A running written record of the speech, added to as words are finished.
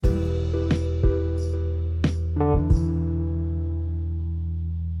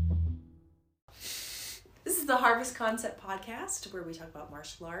Harvest Concept Podcast, where we talk about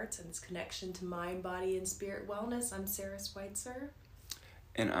martial arts and its connection to mind, body, and spirit wellness. I'm Sara Schweitzer.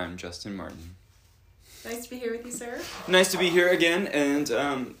 And I'm Justin Martin. Nice to be here with you, sir. Nice to be here again, and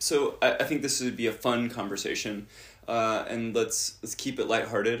so I think this would be a fun conversation, and let's keep it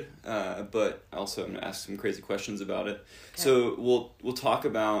lighthearted, but also I'm going to ask some crazy questions about it. Okay. So we'll talk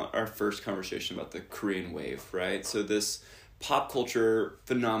about our first conversation about the Korean wave, right? So this pop culture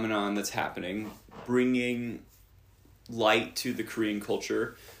phenomenon that's happening, bringing light to the Korean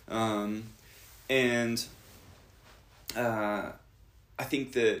culture, and I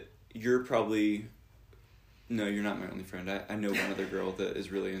think that you're probably... No, you're not my only friend. I know one other girl that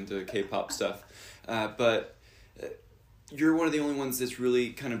is really into K-pop stuff. But you're one of the only ones that's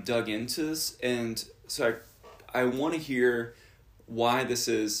really kind of dug into this. And so I want to hear why this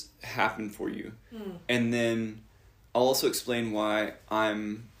has happened for you. And then I'll also explain why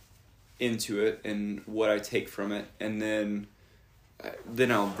I'm into it and what I take from it. And then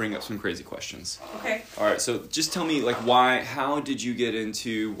I'll bring up some crazy questions. Okay. All right, so just tell me, how did you get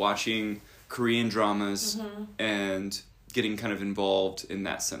into watching Korean dramas and getting kind of involved in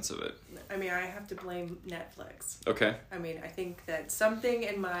that sense of it? I mean, I have to blame Netflix. Okay. I mean, I think that something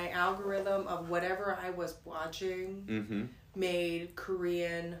in my algorithm of whatever I was watching made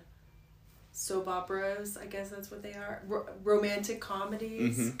Korean soap operas, I guess that's what they are, romantic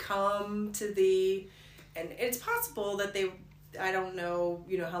comedies come to the... And it's possible that I don't know,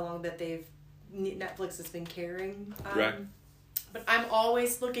 how long that Netflix has been carrying. Right. But I'm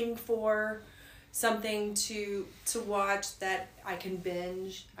always looking for something to watch that I can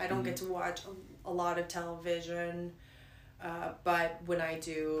binge. I don't get to watch a lot of television, but when I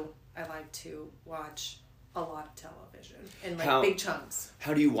do, I like to watch a lot of television in big chunks.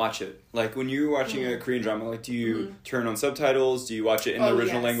 How do you watch it? Like when you're watching a Korean drama, do you turn on subtitles? Do you watch it in the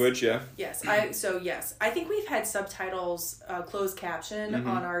original language? Yeah. Yes. I think we've had subtitles, closed caption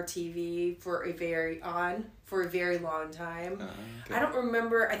on our TV for a very long time. Okay. I don't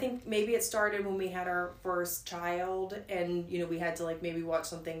remember. I think maybe it started when we had our first child, and we had to maybe watch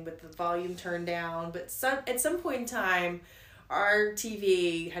something with the volume turned down. But at some point in time, our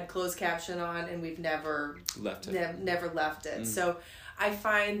TV had closed caption on, and we've never left it. Never left it. So I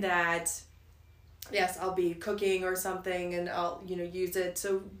find that, yes, I'll be cooking or something, and I'll use it.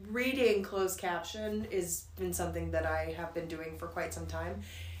 So reading closed caption has been something that I have been doing for quite some time.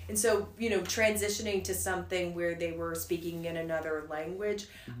 And so, transitioning to something where they were speaking in another language,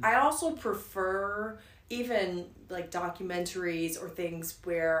 I also prefer even documentaries or things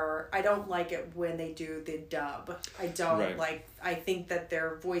where I don't like it when they do the dub. I don't I think that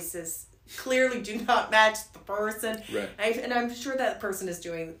their voices clearly do not match the person. Right. And I'm sure that person is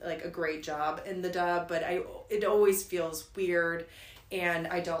doing a great job in the dub, but it always feels weird, and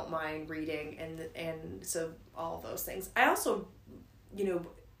I don't mind reading and so all of those things. I also,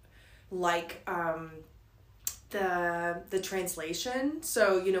 the translation.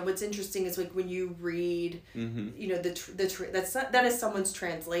 So what's interesting is when you read that is someone's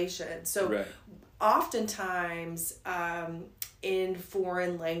translation. So oftentimes in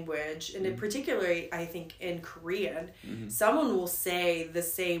foreign language, and in particularly I think in Korean, someone will say the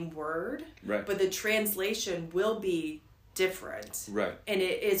same word, but the translation will be different, and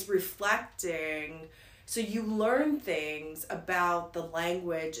it is reflecting. So you learn things about the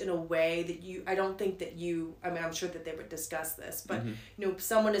language in a way that I'm sure that they would discuss this, but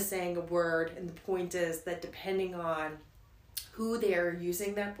someone is saying a word, and the point is that depending on who they're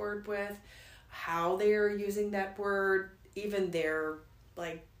using that word with, how they're using that word, even their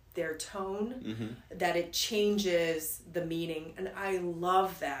tone, that it changes the meaning. And I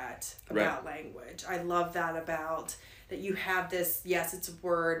love that about language. I love that about... that you have this, yes, it's a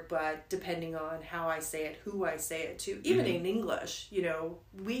word, but depending on how I say it, who I say it to, even in English,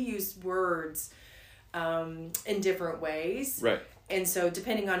 we use words in different ways. Right. And so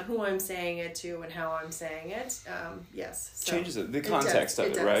depending on who I'm saying it to and how I'm saying it, yes. So changes it. The context of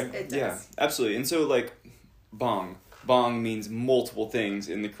it, right? It does. Yeah, absolutely. And so bong. Bong means multiple things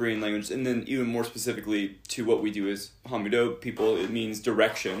in the Korean language, and then even more specifically to what we do as Hamido people, it means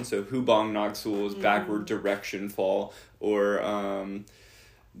direction. So hu bong nagsul is backward direction fall, or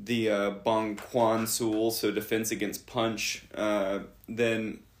the bong kwan sul, so defense against punch.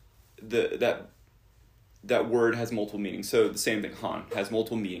 Then that word has multiple meanings. So the same thing, han, has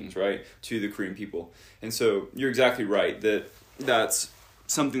multiple meanings, right, to the Korean people. And so you're exactly right that's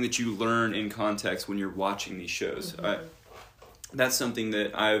something that you learn in context when you're watching these shows. That's something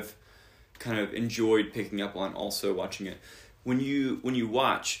that I've kind of enjoyed picking up on also watching it. When you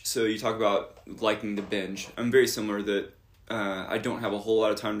watch, so you talk about liking the binge, I'm very similar that I don't have a whole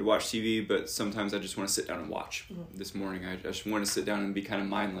lot of time to watch TV, but sometimes I just want to sit down and watch. This morning, I just want to sit down and be kind of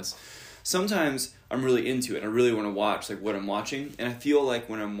mindless. Sometimes I'm really into it. I really want to watch like what I'm watching, and I feel like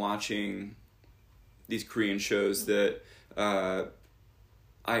when I'm watching these Korean shows that I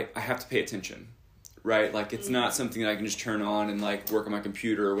have to pay attention. Right? Like, it's not something that I can just turn on and, like, work on my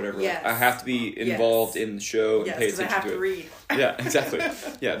computer or whatever. Yes. Like, I have to be involved in the show and pay attention to it. Yes, because I have to read. Yeah,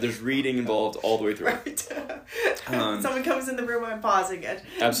 exactly. Yeah, there's reading involved all the way through. Right. Someone comes in the room, I'm pausing it.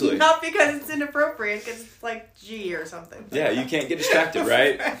 Absolutely. Not because it's inappropriate, because it's, like, G or something. Yeah, you can't get distracted,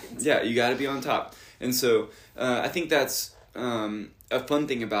 right? Right. Yeah, you got to be on top. And so, I think that's a fun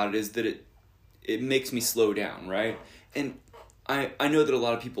thing about it is that it makes me slow down, right? And I know that a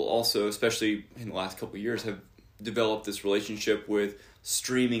lot of people also, especially in the last couple of years, have developed this relationship with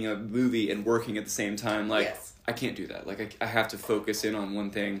streaming a movie and working at the same time. Like, Yes. I can't do that. Like, I have to focus in on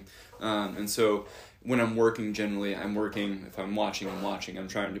one thing. And so when I'm working, generally, I'm working. If I'm watching, I'm watching. I'm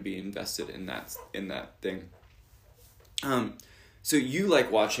trying to be invested in that thing. So you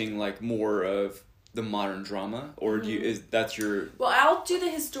like watching, like, more of the modern drama, or that's your... Well, I'll do the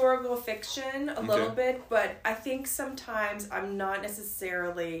historical fiction a little bit, but I think sometimes I'm not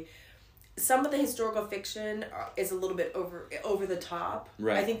necessarily... Some of the historical fiction is a little bit over the top.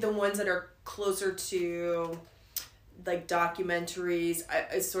 Right. I think the ones that are closer to, like, documentaries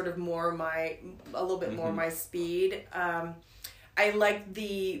is sort of more a little bit more my speed. I like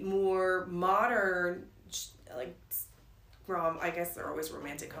the more modern, like, I guess they're always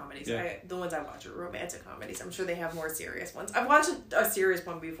romantic comedies. Yeah. The ones I watch are romantic comedies. I'm sure they have more serious ones. I've watched a serious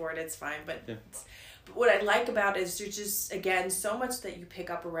one before and it's fine, but but what I like about it is there's just, again, so much that you pick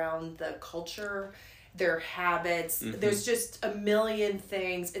up around the culture, their habits. There's just a million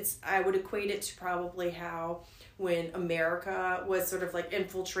things. I would equate it to probably how when America was sort of like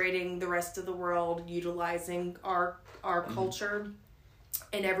infiltrating the rest of the world, utilizing our culture.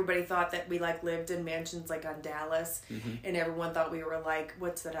 And everybody thought that we, like, lived in mansions, like, on Dallas. And everyone thought we were, like,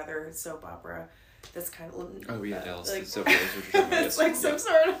 what's that other soap opera that's kind of... Oh, yeah, Dallas. Like, Soap opera is what you're talking about. it's like some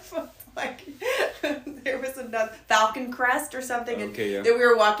sort of, like... there was another... Falcon Crest or something. That we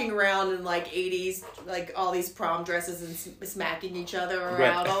were walking around in, like, 80s, like, all these prom dresses and smacking each other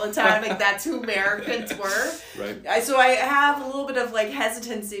around all the time. Like, that's who Americans were. Right. So I have a little bit of, like,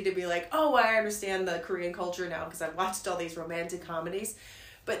 hesitancy to be like, oh, I understand the Korean culture now because I've watched all these romantic comedies.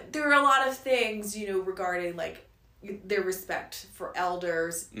 But there are a lot of things, you know, regarding, like, their respect for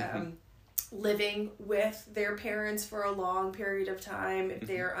elders, living with their parents for a long period of time, if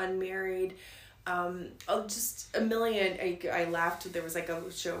they're unmarried. Just a million. I laughed. There was, like,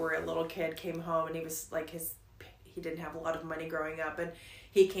 a show where a little kid came home and he was, like, he didn't have a lot of money growing up, and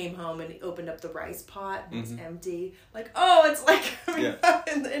he came home and he opened up the rice pot and it's empty. Like, oh, it's like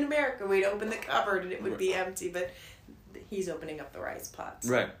in America, we'd open the cupboard and it would be empty, but he's opening up the rice pots.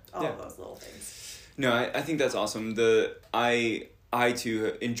 Right. All of those little things. No, I think that's awesome. I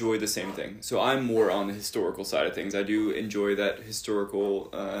too enjoy the same thing. So I'm more on the historical side of things. I do enjoy that historical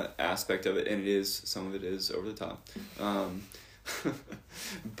aspect of it, and some of it is over the top.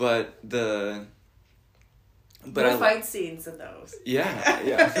 But fight scenes in those.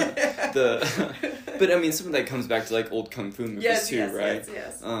 Yeah. But I mean, some of that comes back to, like, old kung fu movies too, right?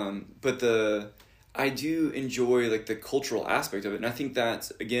 Yes. But I do enjoy, like, the cultural aspect of it, and I think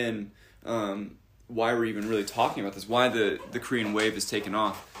that's, again, why we're even really talking about this, why the Korean wave has taken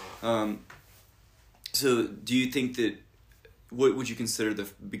off. So do you think that, what would you consider the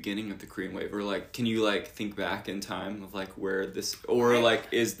beginning of the Korean wave? Or, like, can you, like, think back in time of, like, where this, or, like,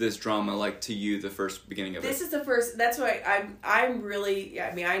 is this drama, like, to you the first beginning of it? This is the first, that's why I'm really,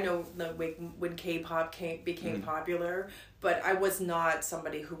 I mean, I know when K-pop became popular, but I was not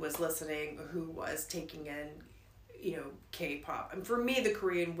somebody who was listening, who was taking in, you know, K-pop. And for me, the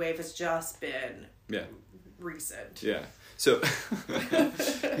Korean wave has just been recent. Yeah. So,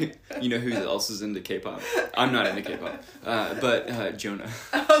 you know who else is into K-pop? I'm not into K-pop, but Jonah.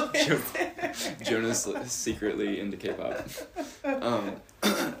 Jonah's secretly into K-pop.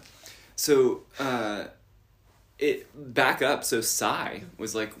 So, back up. So Psy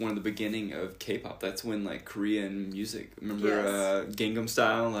was, like, one of the beginning of K-pop. That's when, like, Korean music. Remember Gangnam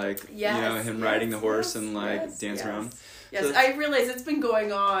Style? Like, you know, him riding the horse and, like, dancing around. Yes, so I realize it's been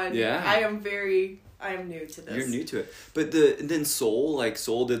going on. Yeah. I am new to this. You're new to it. But then Seoul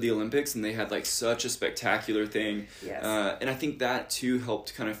did the Olympics, and they had, like, such a spectacular thing. Yes. And I think that too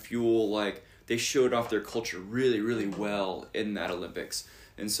helped kind of fuel, like, they showed off their culture really, really well in that Olympics.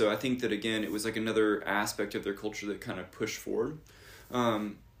 And so I think that, again, it was, like, another aspect of their culture that kind of pushed forward.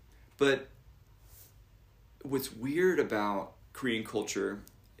 But what's weird about Korean culture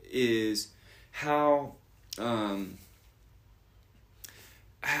is how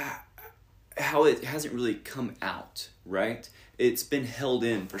how it hasn't really come out, right? It's been held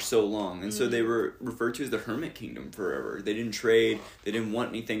in for so long. And so they were referred to as the hermit kingdom forever. They didn't trade. They didn't want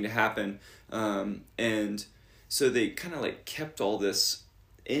anything to happen. And so they kind of like kept all this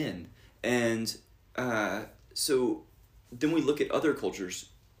in. And so then we look at other cultures,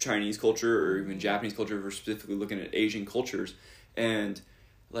 Chinese culture or even Japanese culture, if we're specifically looking at Asian cultures. And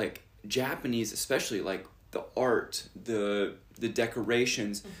like Japanese especially, like the art, the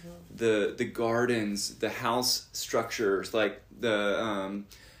decorations, the gardens, the house structures, like the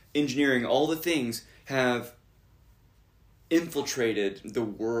engineering, all the things have infiltrated the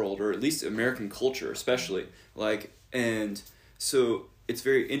world, or at least American culture especially. Like, and so it's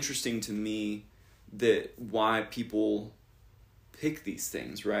very interesting to me that why people pick these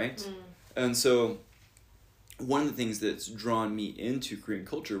things, right? And so one of the things that's drawn me into Korean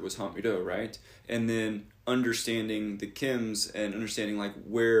culture was Hamido, right? And then understanding the Kims and understanding like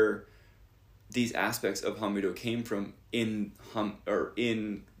where these aspects of Hamido came from in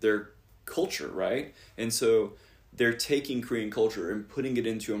their culture, right? And so they're taking Korean culture and putting it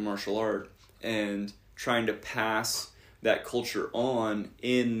into a martial art and trying to pass that culture on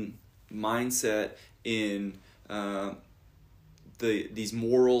in mindset, in these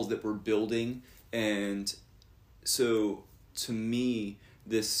morals that we're building. And so to me,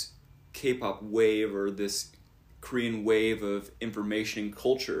 this K-pop wave or this Korean wave of information and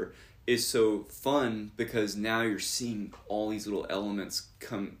culture is so fun because now you're seeing all these little elements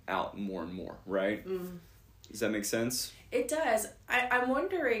come out more and more, right? Does that make sense? It does. I'm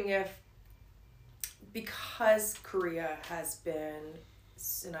wondering if, because Korea has been,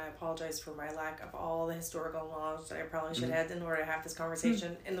 and I apologize for my lack of all the historical knowledge that I probably should have in order to have this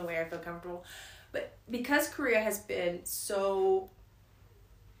conversation in the way I feel comfortable, but because Korea has been so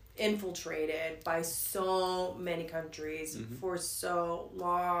infiltrated by so many countries for so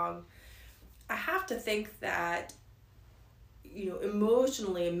long, I have to think that,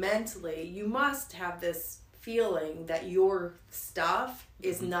 emotionally and mentally, you must have this feeling that your stuff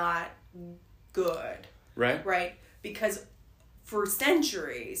is not good. Right. Right? Because for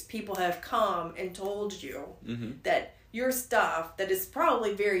centuries, people have come and told you that your stuff that is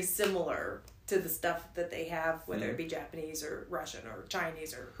probably very similar to the stuff that they have, whether it be Japanese or Russian or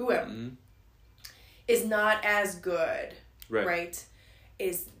Chinese or whoever, is not as good, right?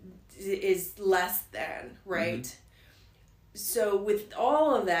 Is less than, right? So with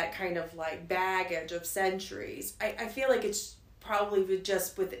all of that kind of like baggage of centuries, I feel like it's probably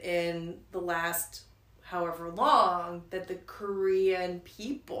just within the last however long that the Korean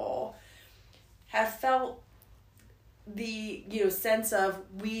people have felt the sense of,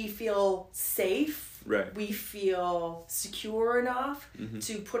 we feel safe, we feel secure enough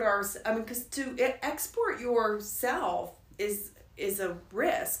to put because to export yourself is a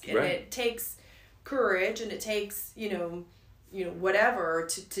risk, and it takes courage, and it takes whatever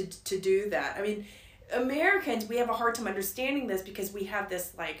to do that. I mean, Americans, we have a hard time understanding this because we have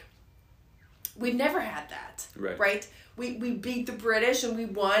this like, we've never had that, right? We beat the British and we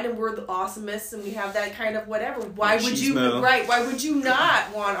won and we're the awesomest and we have that kind of whatever. Why would you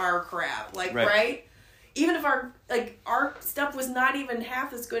not want our crap? Like, right? Even if our stuff was not even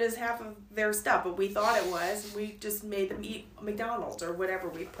half as good as half of their stuff, but we thought it was, we just made them eat McDonald's or whatever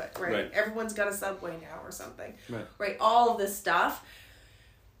we put, right? Everyone's got a Subway now or something, right? All of this stuff.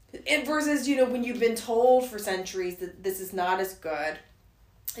 And versus, when you've been told for centuries that this is not as good,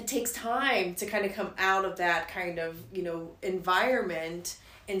 it takes time to kind of come out of that kind of, environment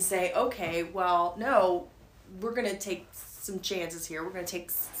and say, okay, well, no, we're going to take some chances here. We're going to take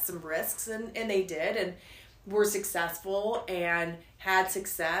some risks. And they did. And were successful and had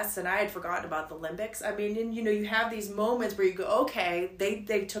success. And I had forgotten about the Olympics. I mean, and, you have these moments where you go, okay,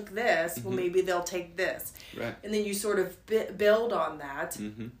 they took this. Well, maybe they'll take this. Right. And then you sort of build on that.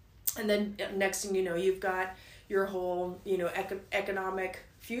 And then next thing you know, you've got your whole, economic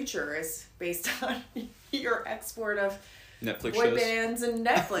future is based on your export of Netflix boy shows. Bands and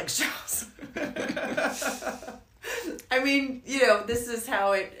Netflix shows. I mean, this is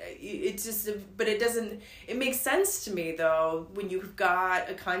how it's just, but it makes sense to me though, when you've got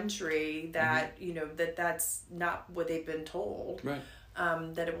a country that, that's not what they've been told. Right.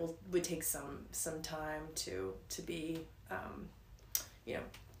 That it would take some time to be,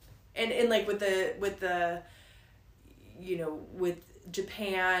 and like with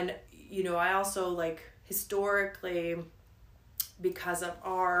Japan, I also like historically, because of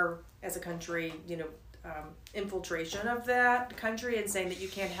our, as a country, infiltration of that country and saying that you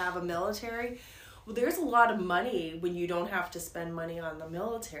can't have a military. Well, there's a lot of money when you don't have to spend money on the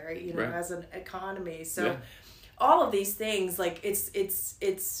military, as an economy. So all of these things, like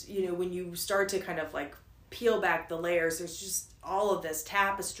it's you know, when you start to kind of like peel back the layers, there's just all of this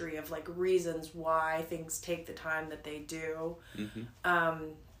tapestry of like reasons why things take the time that they do.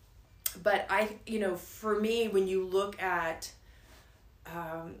 But you know, for me, when you look at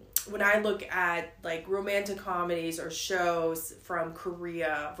when I look at like romantic comedies or shows from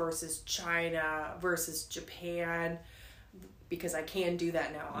Korea versus China versus Japan, because I can do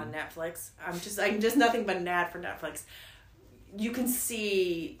that now on Netflix. I'm just nothing but an ad for Netflix. You can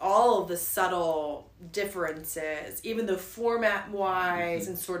see all of the subtle differences, even the format-wise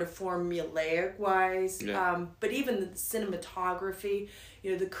and sort of formulaic-wise. Yeah. But even the cinematography,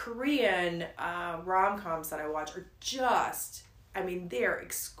 you know, the Korean rom-coms that I watch are just, I mean, they're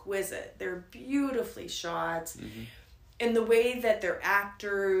exquisite. They're beautifully shot. And the way that their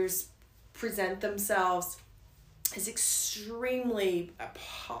actors present themselves is extremely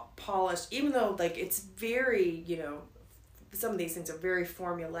polished, even though like it's very, you know, some of these things are very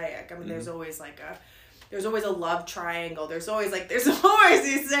formulaic. I mean, there's always a love triangle. There's always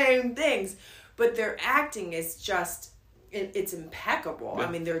these same things, but their acting is just, it's impeccable. Yeah.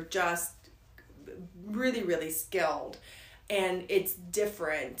 I mean, they're just really, really skilled, and it's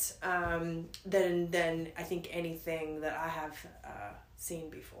different than I think anything that I have seen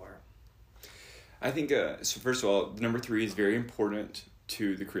before. I think, so first of all, number 3 is very important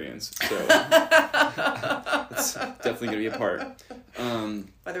to the Koreans. So it's definitely going to be a part.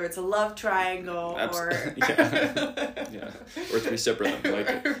 Whether it's a love triangle or... yeah. Or 3 step rhythm. Like,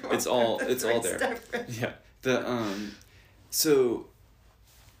 it's all there. Yeah. So,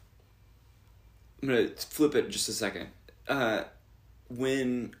 I'm going to flip it just a second.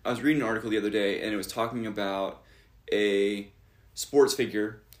 When I was reading an article the other day, and it was talking about a sports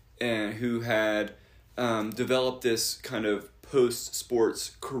figure and who had developed this kind of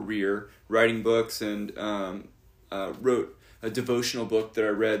post-sports career, writing books, and wrote a devotional book that I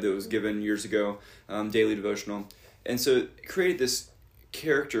read that was given years ago, daily devotional. And so created this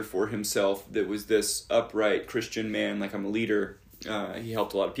character for himself that was this upright Christian man, like, I'm a leader. He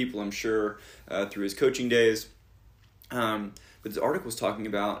helped a lot of people, I'm sure, through his coaching days. But this article was talking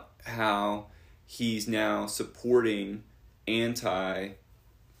about how he's now supporting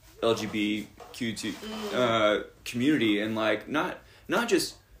anti-LGBTQ community, and like not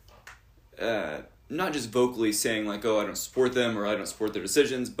just vocally saying like, oh, I don't support them or I don't support their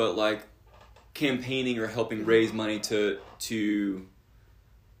decisions, but like campaigning or helping raise money to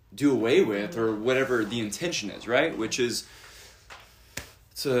do away with, or whatever the intention is, right? Which is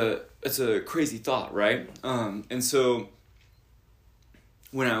it's a crazy thought, right? And so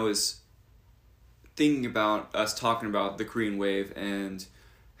when I was thinking about us talking about the Korean wave and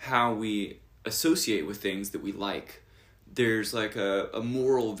how we associate with things that we like, there's like a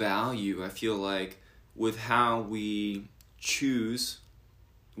moral value, I feel like, with how we choose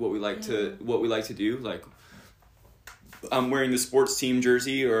what we like to do. Like, I'm wearing the sports team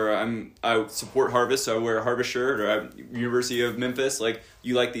jersey, or I support Harvest, so I wear a Harvest shirt, or I'm University of Memphis. Like,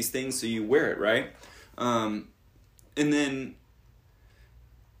 you like these things, so you wear it, right? And then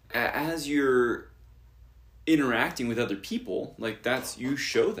as you're interacting with other people, like, that's, you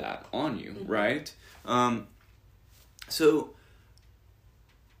show that on you, right? So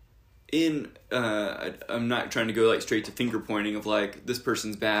I'm not trying to go like straight to finger pointing of like, this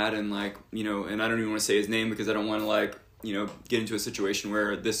person's bad, and like, you know, and I don't even want to say his name because I don't want to like, you know, get into a situation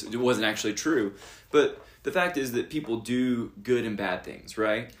where it wasn't actually true. But the fact is that people do good and bad things,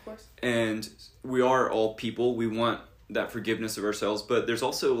 right? Of course. And we are all people. We want that forgiveness of ourselves, but there's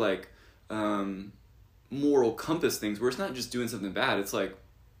also like moral compass things where it's not just doing something bad. It's like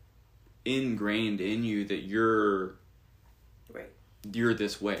ingrained in you that you're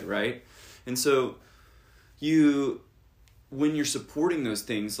this way, right? And so when you're supporting those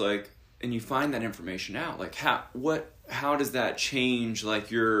things, like, and you find that information out, like, how does that change like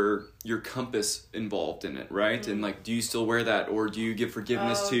your compass involved in it, right? And like, do you still wear that, or do you give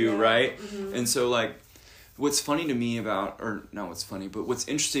forgiveness right? And so like, what's interesting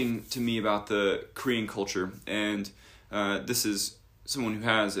to me about the Korean culture, and this is someone who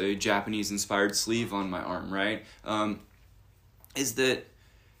has a Japanese inspired sleeve on my arm, right? Is that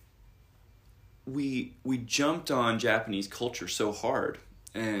we jumped on Japanese culture so hard.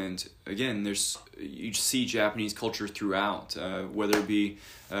 And again, you see Japanese culture throughout, whether it be,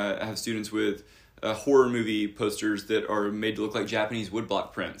 I have students with horror movie posters that are made to look like Japanese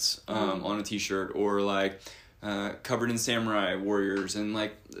woodblock prints on a t-shirt, or like covered in samurai warriors, and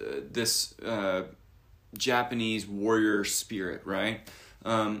like this Japanese warrior spirit, right?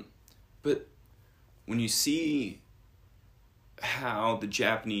 But when you see how the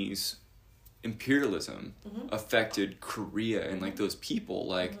Japanese imperialism affected Korea and like those people,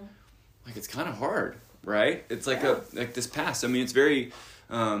 like it's kind of hard, right? It's like this past. I mean, it's very. You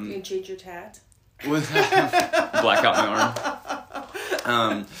can change your tat. Black out my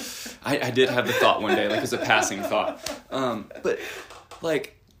arm. I did have the thought one day, like as a passing thought. But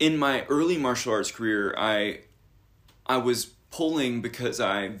like in my early martial arts career, I was pulling because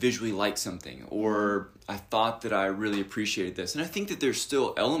I visually liked something, or I thought that I really appreciated this. And I think that there's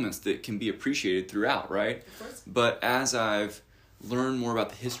still elements that can be appreciated throughout, right? Of course. But as I've learned more about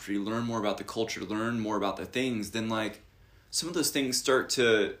the history, learned more about the culture, learned more about the things, then like some of those things start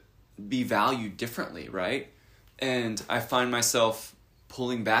to be valued differently, right? And I find myself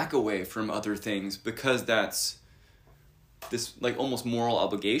pulling back away from other things because that's this like almost moral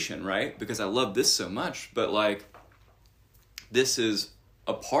obligation, right? Because I love this so much, but like this is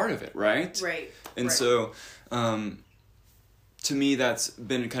a part of it, right? Right. And so to me that's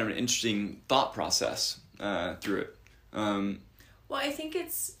been kind of an interesting thought process through it. Well, I think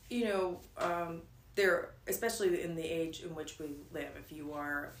it's, there, especially in the age in which we live, if you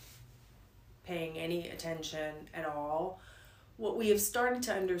are paying any attention at all, what we have started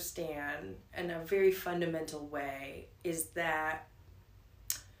to understand in a very fundamental way is that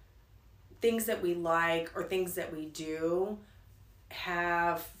things that we like or things that we do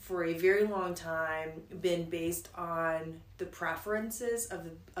have for a very long time been based on the preferences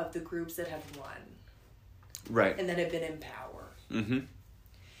of the groups that have won. Right. And that have been in power. Mm-hmm.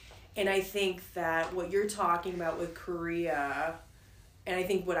 And I think that what you're talking about with Korea, and I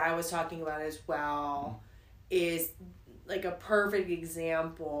think what I was talking about as well, is like a perfect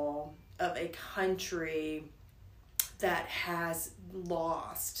example of a country that has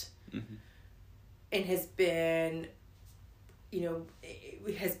lost and has been,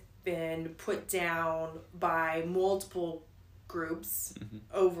 has been put down by multiple groups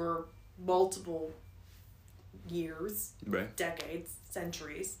over multiple years, right, decades,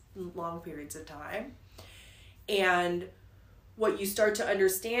 centuries, long periods of time. And what you start to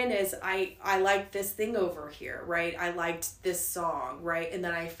understand is I like this thing over here, right? I liked this song, right? And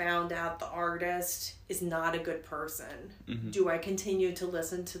then I found out the artist is not a good person. Do I continue to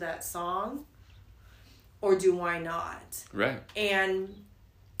listen to that song or do I not? Right. And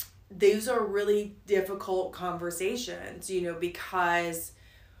those are really difficult conversations, because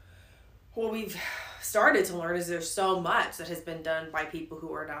what we've started to learn is there's so much that has been done by people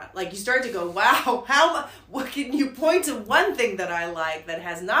who are not, like, you start to go, wow, what can you point to one thing that I like that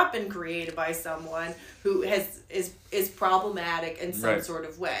has not been created by someone who is problematic in some sort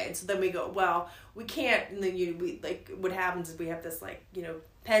of way. And so then we go, well, we can't, and then we like, what happens is we have this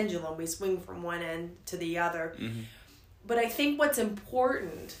pendulum, we swing from one end to the other. But I think what's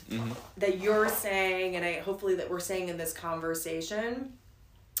important that you're saying, and hopefully that we're saying in this conversation,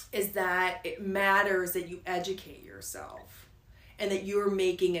 is that it matters that you educate yourself and that you're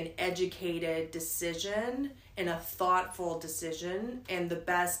making an educated decision and a thoughtful decision and the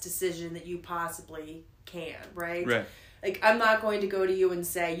best decision that you possibly can, right? Right. Like, I'm not going to go to you and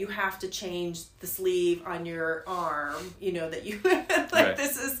say, you have to change the sleeve on your arm, that you,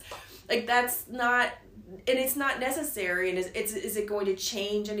 this is, like, that's not, and it's not necessary. And is it going to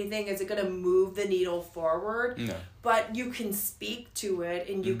change anything? Is it going to move the needle forward? No. But you can speak to it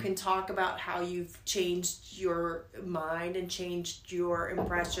and you can talk about how you've changed your mind and changed your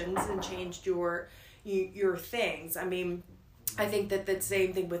impressions and changed your things. I mean, I think that the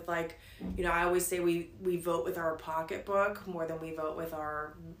same thing with, like, I always say we vote with our pocketbook more than we vote with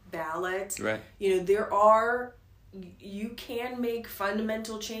our ballot. Right. You can make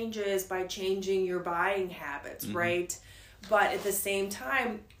fundamental changes by changing your buying habits, right? But at the same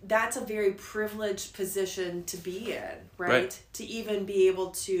time, that's a very privileged position to be in, right? To even be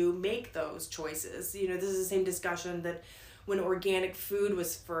able to make those choices. This is the same discussion that when organic food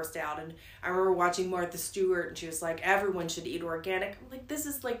was first out, and I remember watching Martha Stewart, and she was like, everyone should eat organic. I'm like, this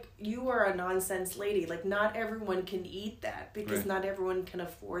is like, you are a nonsense lady. Like, not everyone can eat that because not everyone can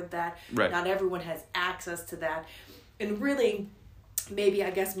afford that. Not everyone has access to that. And really, maybe, I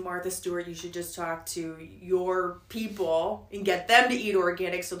guess, Martha Stewart, you should just talk to your people and get them to eat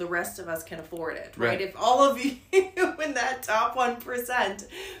organic so the rest of us can afford it, right? If all of you in that top 1%,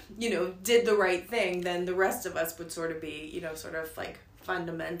 did the right thing, then the rest of us would sort of be, sort of like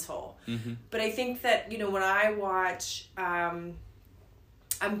fundamental. But I think that, when I watch, I'm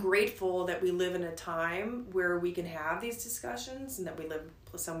grateful that we live in a time where we can have these discussions and that we live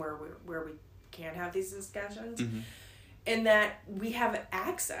somewhere where we can have these discussions. And that we have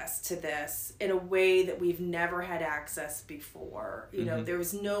access to this in a way that we've never had access before. There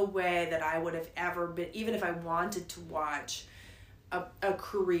was no way that I would have ever been, even if I wanted to watch a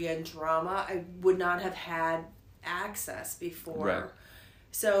Korean drama, I would not have had access before. Right.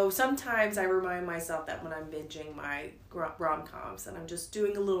 So sometimes I remind myself that when I'm binging my rom-coms, and I'm just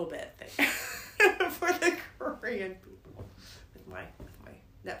doing a little bit thing for the Korean people with my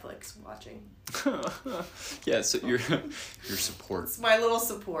Netflix watching. Yeah, so your support. It's my little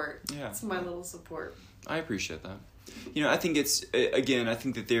support. Yeah. It's my little support. I appreciate that. I think it's, again, I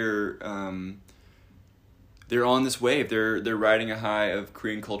think that they're on this wave. They're riding a high of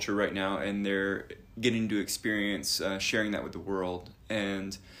Korean culture right now, and they're getting to experience sharing that with the world.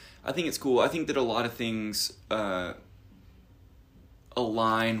 And I think it's cool. I think that a lot of things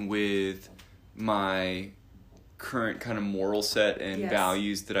align with my current kind of moral set and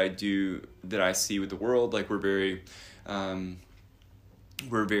values that I see with the world. Like we're very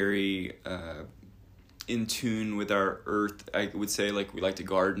in tune with our earth. I would say, like, we like to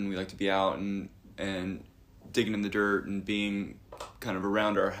garden, we like to be out and digging in the dirt and being kind of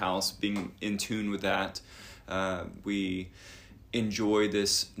around our house, being in tune with that. We enjoy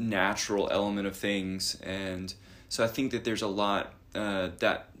this natural element of things, and so I think that there's a lot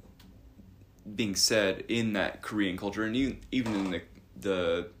that being said in that Korean culture, and even in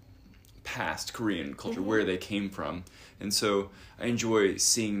the past Korean culture, where they came from. And so I enjoy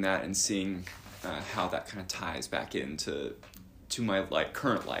seeing that and seeing how that kind of ties back into my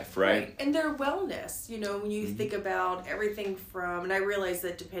current life, right? And their wellness, when you think about everything from, and I realize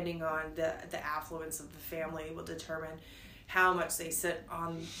that depending on the affluence of the family will determine how much they sit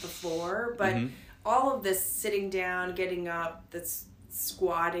on the floor, but all of this sitting down, getting up, this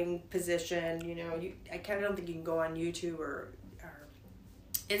squatting position, I kind of don't think you can go on YouTube or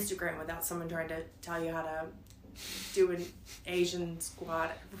Instagram without someone trying to tell you how to do an Asian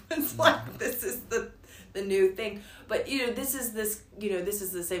squat. It's like, this is the new thing. But this is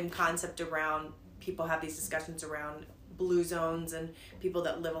the same concept around, people have these discussions around blue zones and people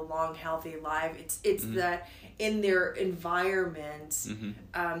that live a long, healthy life. It's that in their environment,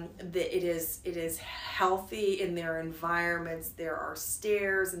 that it is healthy in their environments. There are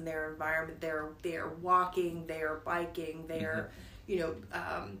stairs in their environment. They are walking. They are biking. They are,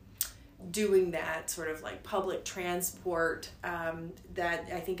 doing that sort of like public transport. That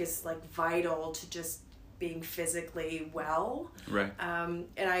I think is like vital to just being physically well. Right. And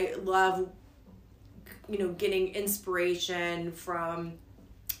I love, getting inspiration from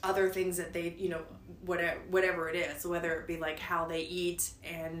other things that they, whatever it is, whether it be like how they eat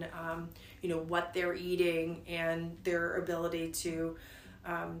and, what they're eating and their ability to,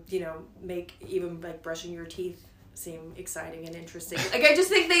 make even like brushing your teeth seem exciting and interesting. Like, I just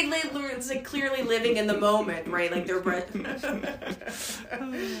think it's like clearly living in the moment, right? Like their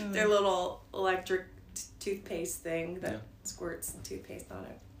little electric toothpaste thing that squirts toothpaste on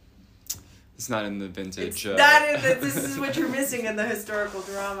it. It's not in the vintage. This is what you're missing in the historical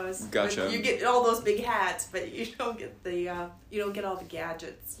dramas. Gotcha. But you get all those big hats, but you don't get all the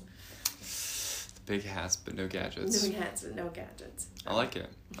gadgets. The big hats, but no gadgets. No hats, but no gadgets. I like it.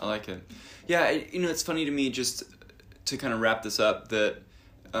 Yeah, it's funny to me, just to kind of wrap this up, that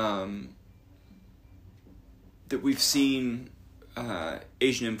that we've seen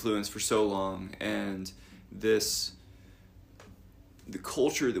Asian influence for so long, and the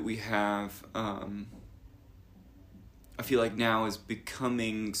culture that we have, I feel like now is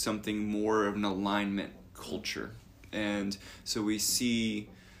becoming something more of an alignment culture. And so we see,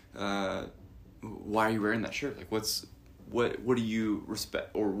 why are you wearing that shirt? Like, what do you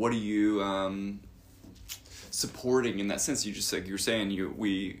respect, or what are you supporting in that sense? You just, like you're saying,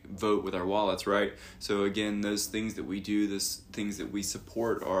 we vote with our wallets, right? So again, those things that we do, those things that we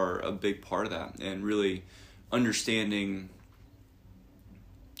support, are a big part of that, and really understanding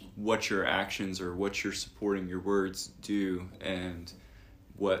what your actions or what you're supporting your words do, and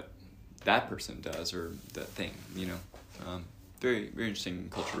what that person does or that thing. Very, very interesting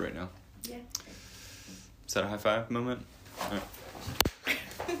culture right now. Yeah. Is that a high five moment? All right.